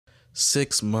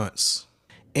6 months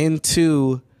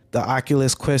into the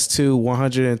Oculus Quest 2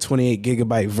 128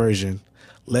 gigabyte version.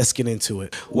 Let's get into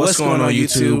it. What's going on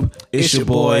YouTube? It's your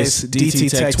boys, DT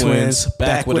Tech Twins,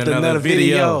 back with another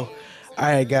video. All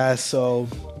right, guys. So,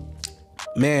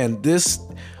 man, this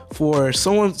for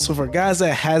guys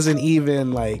that hasn't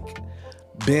even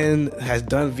has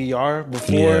done VR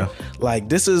before,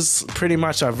 this is pretty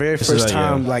much our very first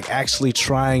time actually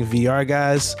trying VR,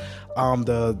 guys.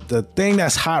 The thing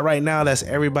that's hot right now, that's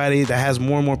everybody that has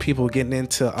more and more people getting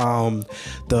into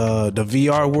the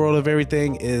VR world of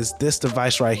everything, is this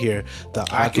device right here, the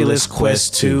Oculus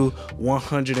Quest 2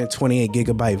 128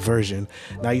 gigabyte version.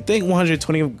 Now you think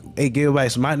 128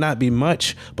 gigabytes might not be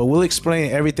much, but we'll explain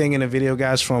everything in the video,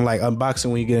 guys, from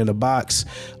unboxing when you get in the box,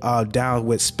 down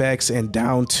with specs, and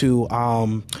down to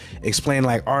explain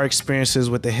our experiences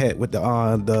with the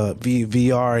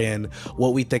VR and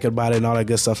what we think about it and all that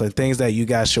good stuff, and things that you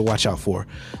guys should watch out for.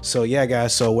 So yeah,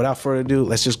 guys, so without further ado,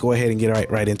 let's just go ahead and get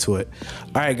right into it.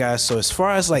 All right, guys, so as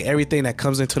far as everything that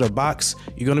comes into the box,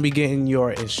 you're going to be getting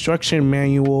your instruction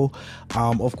manual,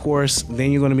 of course.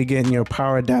 Then you're going to be getting your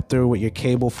power adapter with your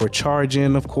cable for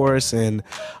charging, of course, and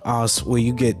where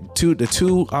you get the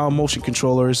two motion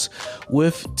controllers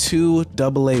with 2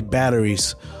 AA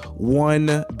batteries,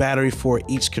 1 battery for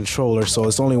each controller. So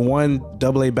it's only 1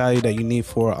 AA battery that you need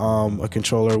for a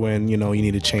controller when you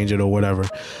need to change it or whatever.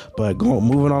 But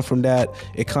moving on from that,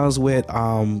 it comes with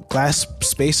glass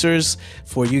spacers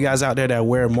for you guys out there that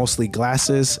wear mostly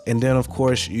glasses, and then of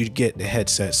course you get the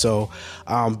headset. So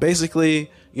basically,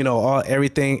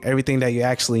 everything that you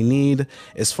actually need.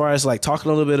 As far as talking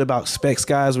a little bit about specs,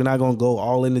 guys, we're not gonna go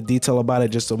all into detail about it,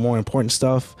 just the more important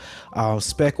stuff.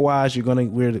 Spec wise, it's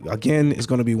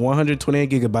gonna be 128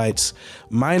 gigabytes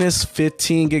minus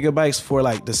 15 gigabytes for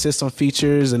the system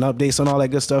features and updates and all that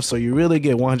good stuff. So you really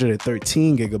get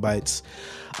 113 gigabytes.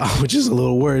 Which is a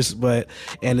little worse,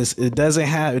 it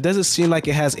doesn't seem like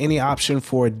it has any option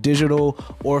for digital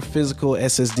or physical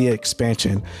SSD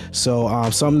expansion. So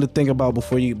something to think about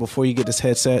before you get this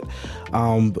headset.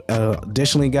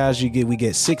 Additionally, guys, we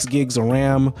get 6 gigs of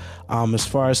RAM. As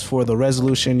far as for the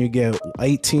resolution, you get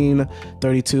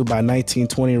 1832 by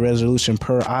 1920 resolution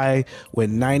per eye with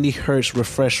 90 hertz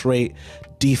refresh rate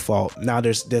default. Now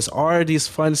there's these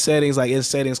fun settings, in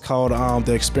settings called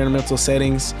the experimental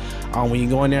settings. When you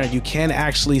go in there, you can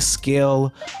actually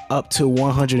scale up to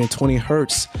 120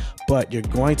 hertz, but you're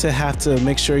going to have to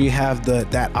make sure you have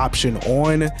that option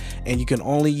on, and you can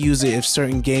only use it if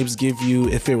certain games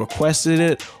if it requested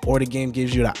it, or the game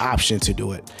gives you the option to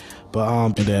do it. But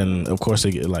and then of course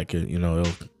it'll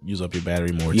use up your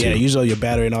battery more too. Yeah, use up your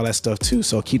battery and all that stuff too,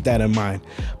 so keep that in mind.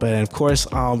 But of course,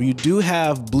 you do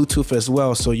have Bluetooth as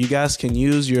well, so you guys can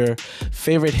use your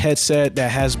favorite headset that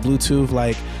has Bluetooth.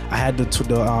 I had the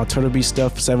Turtle Beach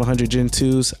Stuff 700 Gen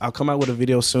 2s. I'll come out with a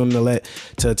video soon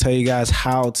to tell you guys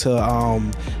how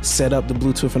to set up the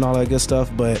Bluetooth and all that good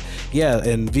stuff. But yeah,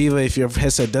 and Viva, if your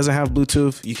headset doesn't have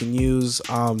Bluetooth, you can use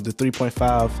the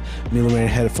 3.5 millimeter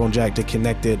headphone jack to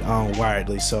connect it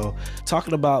wirelessly. So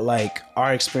talking about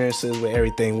our experiences with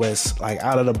everything was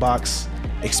out of the box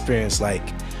experience.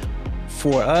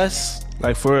 For us,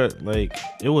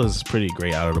 it was pretty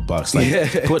great out of the box.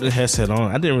 Putting the headset on,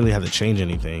 I didn't really have to change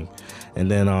anything. And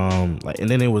then and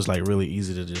then it was really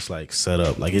easy to just set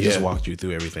up. It just walked you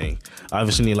through everything.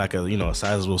 Obviously you need a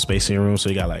sizable space in your room, so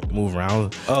you got move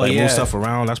around, move stuff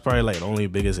around. That's probably the only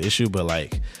biggest issue.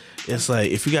 But it's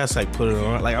if you guys put it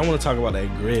on, I want to talk about that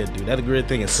grid, dude. That grid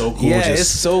thing is so cool. Yeah, it's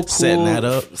so cool setting that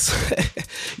up.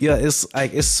 Yeah,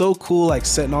 it's so cool,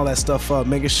 setting all that stuff up,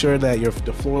 making sure that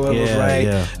the floor level is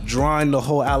right, drawing the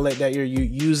whole outlet that you're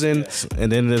using. Yes.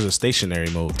 And then there's a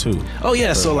stationary mode too. Oh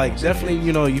yeah, so definitely,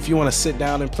 if you want to sit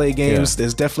down and play games,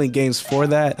 there's definitely games for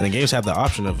that. And the games have the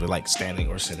option of standing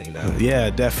or sitting down.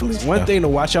 Yeah, definitely. One thing to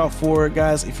watch out for,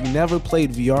 guys, if you never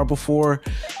played VR before,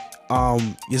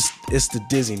 it's the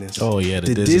dizziness. Oh yeah,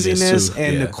 the dizziness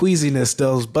and the queasiness,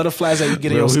 those butterflies that you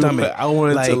get in your stomach. I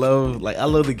wanted to love, I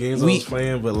love the games I was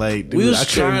playing, but dude, we was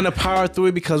trying to power through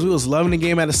it because we was loving the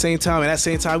game at the same time, and at the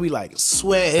same time we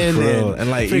sweating and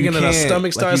freaking our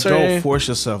stomach starts hurting. Don't force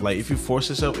yourself. If you force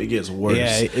yourself, it gets worse.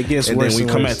 Yeah, it gets and worse. And then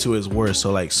we come back to it's worse.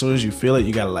 So as soon as you feel it,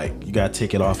 you gotta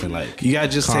take it off and you gotta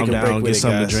just calm take a down, break, get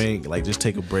something to drink, just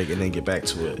take a break and then get back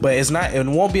to it. But it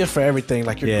won't be for everything.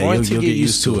 You're going to get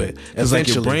used to it. It's like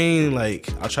your brain, like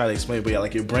I'll try to explain, but yeah,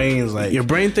 like your brain's like your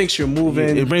brain thinks you're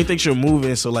moving. Your brain thinks you're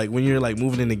moving. So like when you're like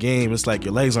moving in the game, it's like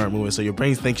your legs aren't moving. So your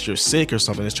brain thinks you're sick or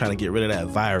something. It's trying to get rid of that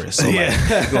virus. So like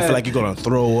you're gonna feel like you're gonna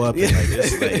throw up. And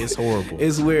like it's horrible.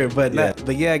 It's weird, but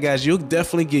yeah, guys, you'll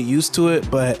definitely get used to it.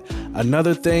 But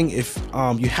another thing, if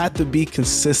you have to be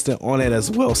consistent on it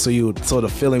as well, so the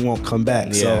feeling won't come back.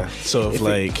 Yeah. So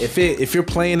if you're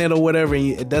playing it or whatever, and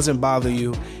it doesn't bother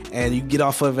you, and you get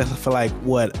off of it for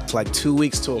like 2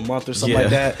 weeks to a month or something like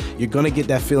that, you're gonna get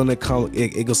that feeling to come.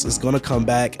 It's gonna come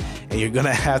back, and you're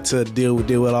gonna have to deal with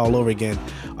it all over again,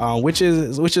 which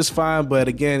is fine. But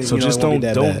again, so just don't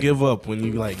give up when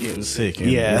you like getting sick. And,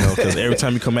 because every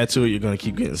time you come back to it, you're gonna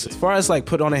keep getting sick. As far as like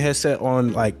put on a headset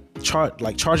on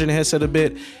charging the headset a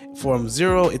bit. From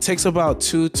 0, it takes about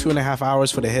 2.5 hours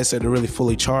for the headset to really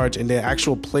fully charge, and then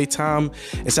actual play time,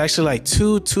 it's actually like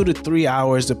 2 to 3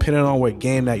 hours depending on what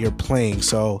game that you're playing.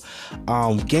 So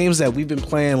games that we've been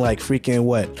playing, like freaking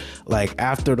like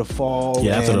After the Fall,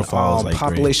 After the Fall is like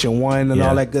Population great. 1 and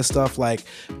all that good stuff, like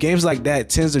games like that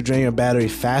tends to drain your battery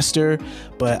faster.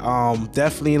 But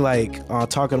definitely like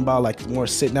talking about like more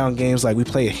sit down games, like we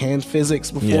played Hand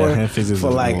Physics before, Hand Physics for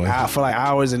like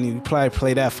hours, and you probably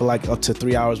play that for like up to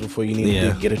 3 hours before you need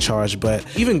to get a charge. But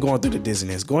even going through the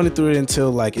dizziness, going through it until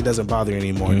like it doesn't bother you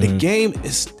anymore. The game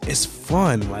is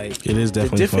fun. Like it is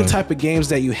definitely the different fun. type of games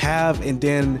that you have, and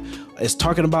then it's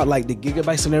talking about like the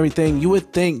gigabytes and everything. You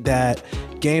would think that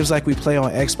games like we play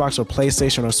on Xbox or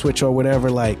PlayStation or Switch or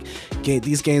whatever, like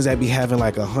these games that be having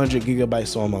like 100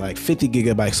 gigabytes on them, or like 50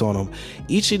 gigabytes on them.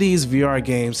 Each of these VR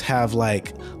games have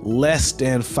like less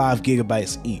than 5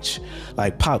 gigabytes each.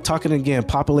 Like talking again,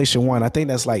 Population 1, I think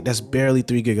that's barely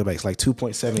 3 gigabytes, like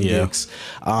 2.7 gigs.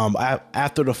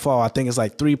 After the Fall, I think it's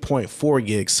like 3.4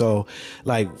 gigs. So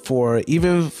like for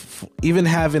even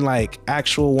having like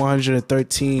actual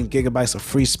 113 gigabytes of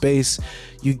free space,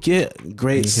 you get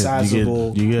great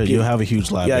sizable. You'll have a huge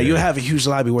library. Yeah, you'll have a huge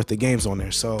library worth of games on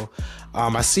there. So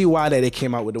I see why that they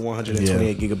came out with the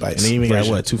 128 gigabytes. And they even got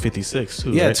 256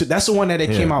 too. Yeah, right? That's the one that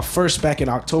came out first back in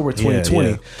October 2020.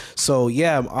 Yeah. So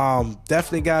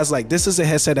definitely guys, like this is a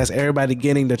headset that's everybody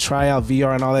getting to try out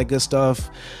VR and all that good stuff.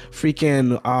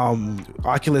 Freaking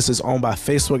Oculus is owned by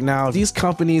Facebook now. These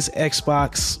companies,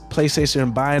 Xbox,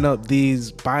 PlayStation, buying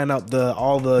up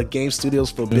all the game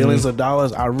studios for billions of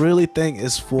dollars. I really think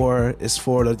it's for the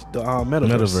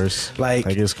metaverse. Like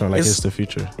it's kind of like it's the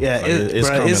future. Yeah, like it's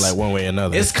coming like one way or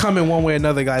another. It's coming one way or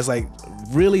another, guys. Like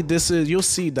really, you'll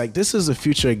see like this is the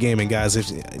future of gaming, guys. If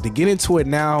to get into it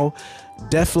now,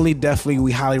 definitely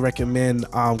we highly recommend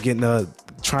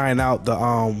trying out the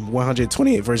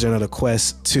 128 version of the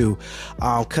Quest 2,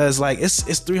 cause like it's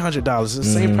 $300. It's the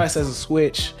same price as a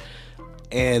Switch.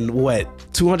 And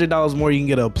 $200 more, you can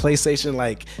get a PlayStation.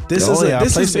 Like this is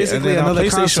basically another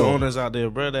PlayStation console. Owners out there,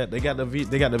 bro, that they got the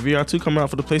VR2 coming out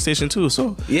for the PlayStation 2.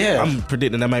 So yeah, I'm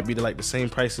predicting that might be the same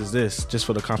price as this, just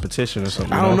for the competition or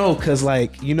something. I don't know, cause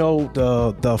like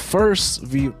the first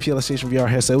PlayStation VR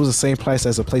headset, it was the same price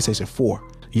as a PlayStation 4.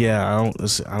 Yeah,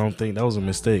 I don't think that was a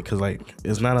mistake, because like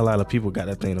it's not a lot of people got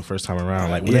that thing the first time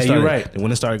around. Like you're right. When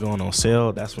it started going on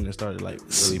sale, that's when it started like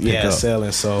really pick up.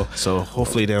 Selling. So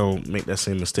hopefully they don't make that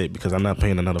same mistake, because I'm not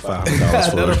paying another $500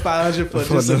 for another $500 for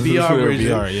just a VR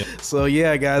version. VR, yeah. So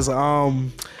yeah, guys.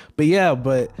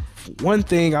 But one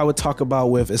thing I would talk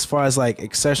about with as far as like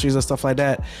accessories and stuff like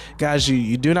that, guys,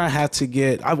 you do not have to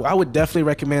get. I would definitely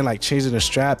recommend like changing the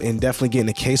strap and definitely getting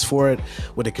a case for it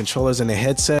with the controllers and the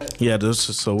headset. Yeah,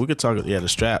 so we could talk. Yeah, the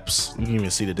straps. You can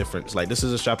even see the difference. Like this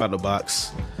is a strap out of the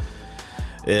box.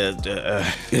 It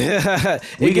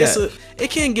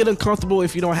can get uncomfortable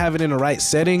if you don't have it in the right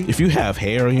setting. If you have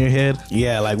hair on your head,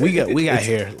 like we got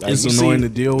hair. Like, it's annoying to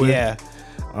deal with. Yeah.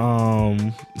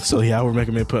 So yeah, I would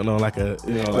recommend putting on like a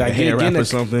a hair wrap or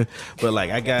something. But like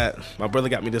my brother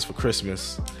got me this for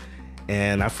Christmas,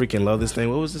 and I freaking love this thing.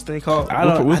 What was this thing called?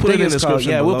 We'll put it in the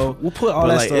description below. We'll put all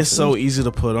that stuff. It's so easy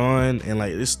to put on, and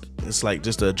like it's like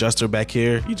just the adjuster back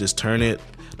here. You just turn it,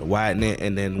 widen it,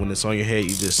 and then when it's on your head, you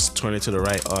just turn it to the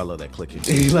right. Oh, I love that clicking.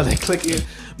 You love that clicking.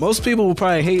 Most people will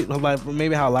probably hate like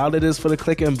maybe how loud it is for the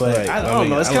clicking, but right. I don't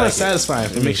know. It's kind of satisfying.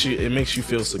 It makes you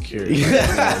feel secure. Like,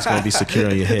 it's gonna be secure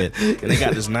on your head, and they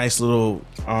got this nice little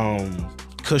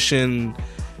cushion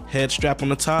head strap on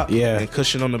the top, and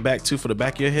cushion on the back too for the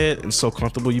back of your head, and so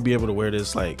comfortable. You be able to wear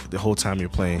this like the whole time you're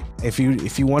playing. If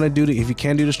you want to do if you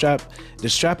can do the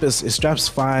strap's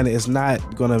fine. It's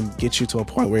not gonna get you to a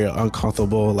point where you're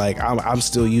uncomfortable. Like I'm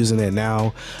still using it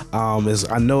now.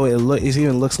 I know it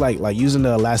even looks like using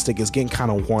the elastic is getting kind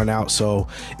of worn out, so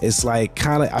it's like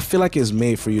I feel like it's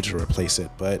made for you to replace it.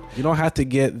 But you don't have to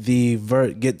get the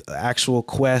actual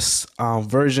Quest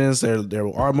versions. They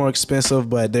are more expensive,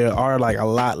 but there are like a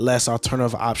lot less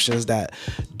alternative options that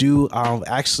do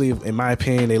actually, in my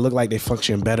opinion, they look like they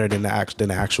function better than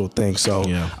the actual thing. So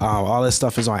all this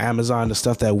stuff is on Amazon. The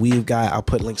stuff that we've got, I'll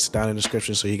put links down in the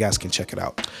description so you guys can check it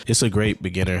out. It's a great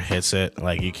beginner headset.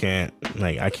 Like I can't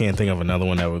think of another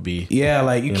one that would be. Yeah,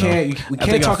 like we can't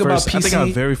talk about PC. I think our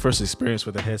very first experience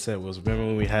with the headset was, remember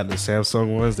when we had the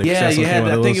Samsung ones? You had.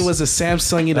 I think it was a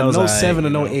Samsung, either Note 7 or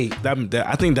Note 8.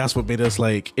 I think that's what made us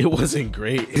like, it wasn't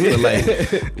great. But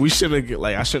like we shouldn't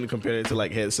I shouldn't compare it to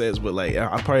like headsets, but like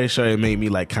I'm probably sure it made me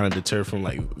like kind of deter from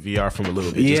like VR from a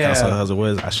little bit. Just how it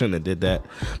was. I shouldn't have did that.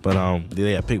 But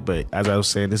but as I was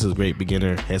saying, this is a great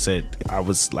beginner headset. I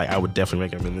would definitely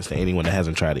recommend this to anyone that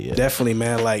hasn't tried it yet. Definitely,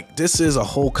 man. Like this is a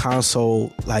whole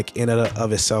console like in and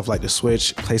of itself, like the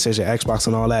Switch, PlayStation, Xbox,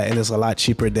 and all that, and it's a lot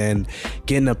cheaper than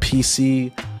getting a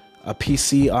PC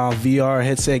VR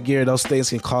headset gear. Those things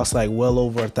can cost like well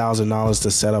over $1,000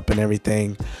 to set up and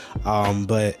everything.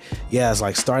 But yeah, it's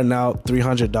like starting out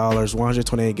 $300,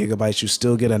 128 gigabytes. You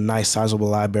still get a nice sizable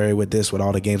library with this, with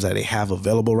all the games that they have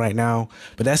available right now.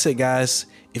 But that's it, guys.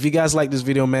 If you guys like this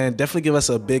video, man, definitely give us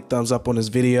a big thumbs up on this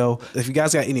video. If you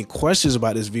guys got any questions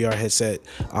about this VR headset,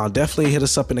 definitely hit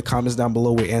us up in the comments down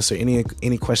below. We'll answer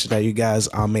any questions that you guys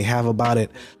may have about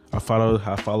it. Our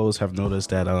followers have noticed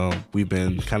that we've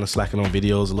been kind of slacking on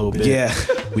videos a little bit. Yeah.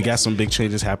 We got some big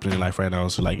changes happening in life right now.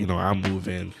 So like, I'm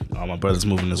moving, my brother's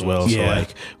moving as well. So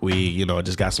like we,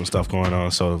 just got some stuff going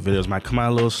on. So videos might come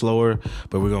out a little slower,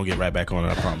 but we're gonna get right back on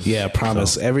it, I promise. Yeah, I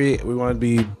promise. So, we want to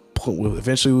be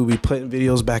eventually we'll be putting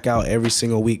videos back out every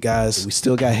single week, guys. We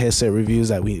still got headset reviews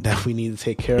that we need to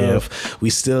take care of. We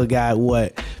still got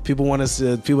people ask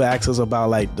us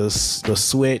about, like the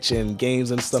Switch and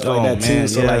games and stuff like that too.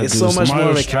 So like it's so much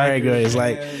more of a category. It's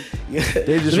like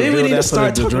they just maybe we need to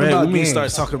start talking about games. We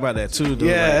start talking about that too, dude.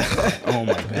 Yeah. Like, oh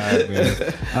my god,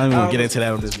 man. I don't even want to get into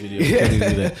that on this video. Can't even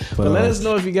do that. But let us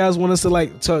know if you guys want us to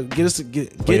like get us to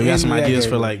get. We got some ideas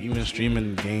for like even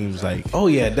streaming games. Like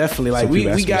yeah, definitely. Like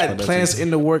we got plans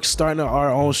in the works, starting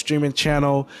our own streaming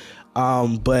channel,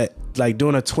 but like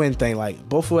doing a twin thing, like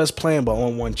both of us playing but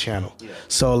on one channel.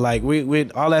 So like we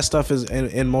all that stuff is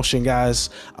in motion, guys.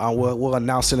 We'll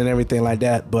announce it and everything like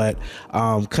that, but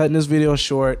cutting this video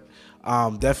short.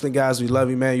 Definitely, guys, we love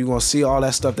you, man. You're gonna see all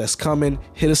that stuff that's coming.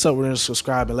 Hit us up, we're gonna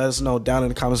subscribe, and let us know down in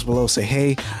the comments below. Say,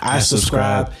 hey, I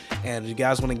subscribe. And if you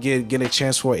guys want to get a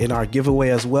chance for it in our giveaway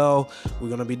as well, we're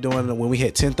gonna be doing, when we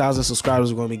hit 10,000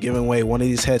 subscribers, we're gonna be giving away one of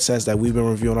these headsets that we've been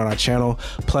reviewing on our channel,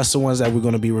 plus the ones that we're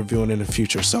gonna be reviewing in the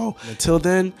future. So until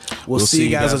then, we'll see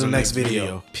you guys in the next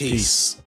video. Peace.